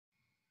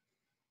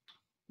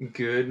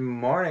Good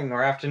morning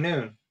or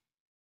afternoon,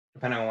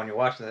 depending on when you're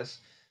watching this.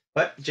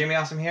 But Jamie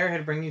Awesome here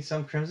to bring you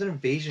some Crimson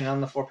Invasion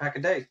on the 4-pack a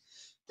day.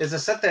 It's a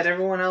set that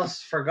everyone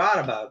else forgot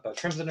about, but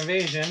Crimson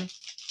Invasion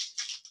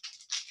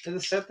is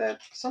a set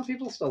that some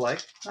people still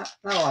like. Not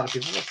a lot of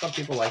people, but some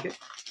people like it.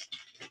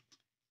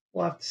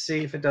 We'll have to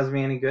see if it does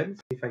me any good,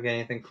 see if I get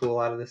anything cool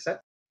out of this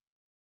set.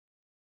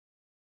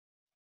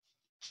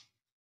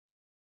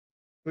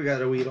 We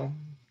got a Weedle,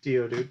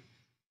 Geodude,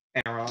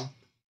 Aron,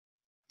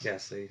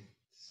 Ghastly,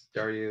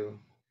 Staryu,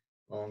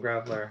 Lone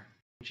Graveler,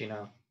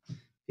 Chino,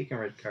 Pekin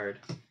Red card,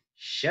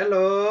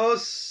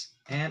 Shellos,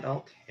 and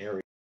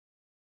Altaria.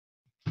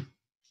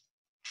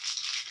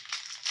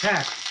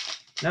 Pack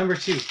number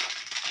 2.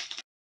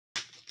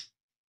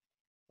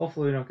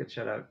 Hopefully we don't get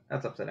shut out.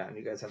 That's upside down.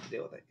 You guys have to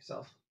deal with it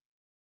yourself.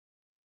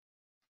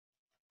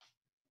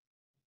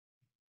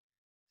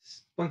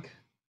 Blink.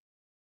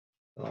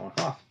 Another one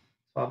off.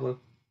 Swablu.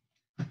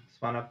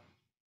 Spawn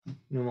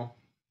Numel.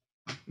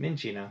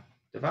 Minchino.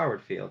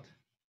 Devoured Field.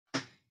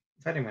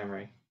 Fighting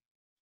Memory.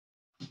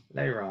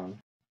 Leiron.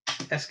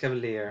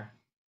 Escavalier.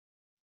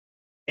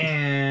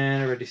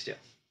 And a Ready Steel.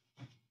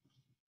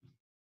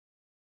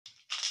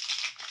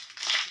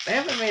 They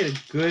haven't made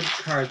a good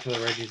card for the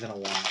Reggies in a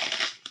while.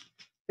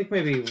 I think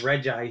maybe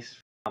Regice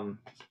from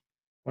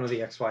one of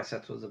the XY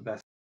sets was the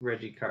best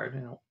Reggie card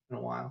in a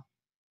while.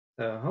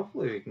 So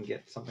hopefully we can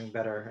get something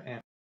better and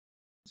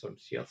some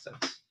shield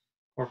sets.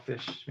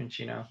 Corphish,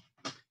 Minchino,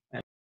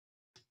 and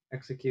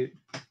Execute,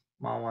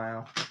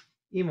 Mawile,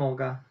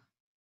 Emolga,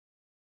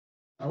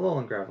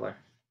 Alolan Graveler,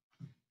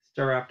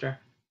 Staraptor,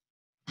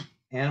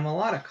 and a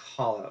Melodic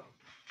Hollow.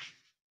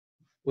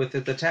 With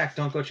its attack,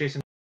 don't go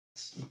chasing.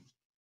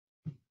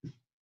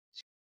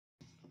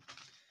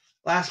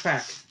 Last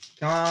pack.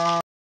 Come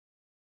on.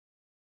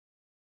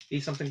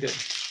 Be something good.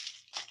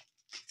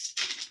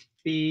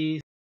 Be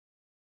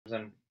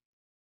something.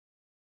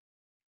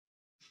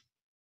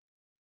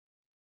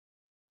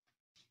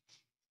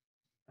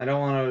 I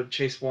don't want to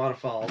chase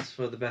waterfalls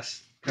for the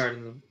best card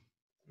in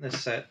this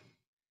set.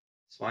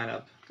 Swine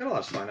Up. Got a lot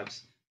of Swine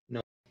Ups.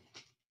 No.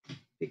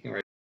 Pekin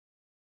Red.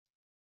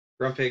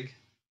 Grumpig,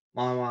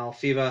 Mawile,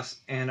 Feebas,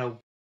 and a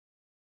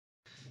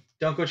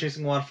Don't Go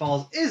Chasing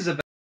Waterfalls is the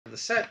best of the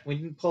set. We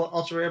didn't pull an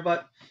ultra rare,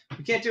 but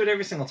we can't do it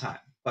every single time.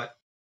 But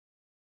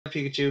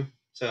Pikachu,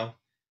 so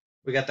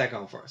we got that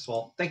going for us.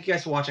 Well, thank you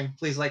guys for watching.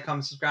 Please like,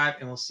 comment, subscribe,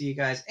 and we'll see you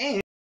guys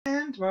in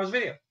tomorrow's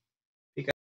video.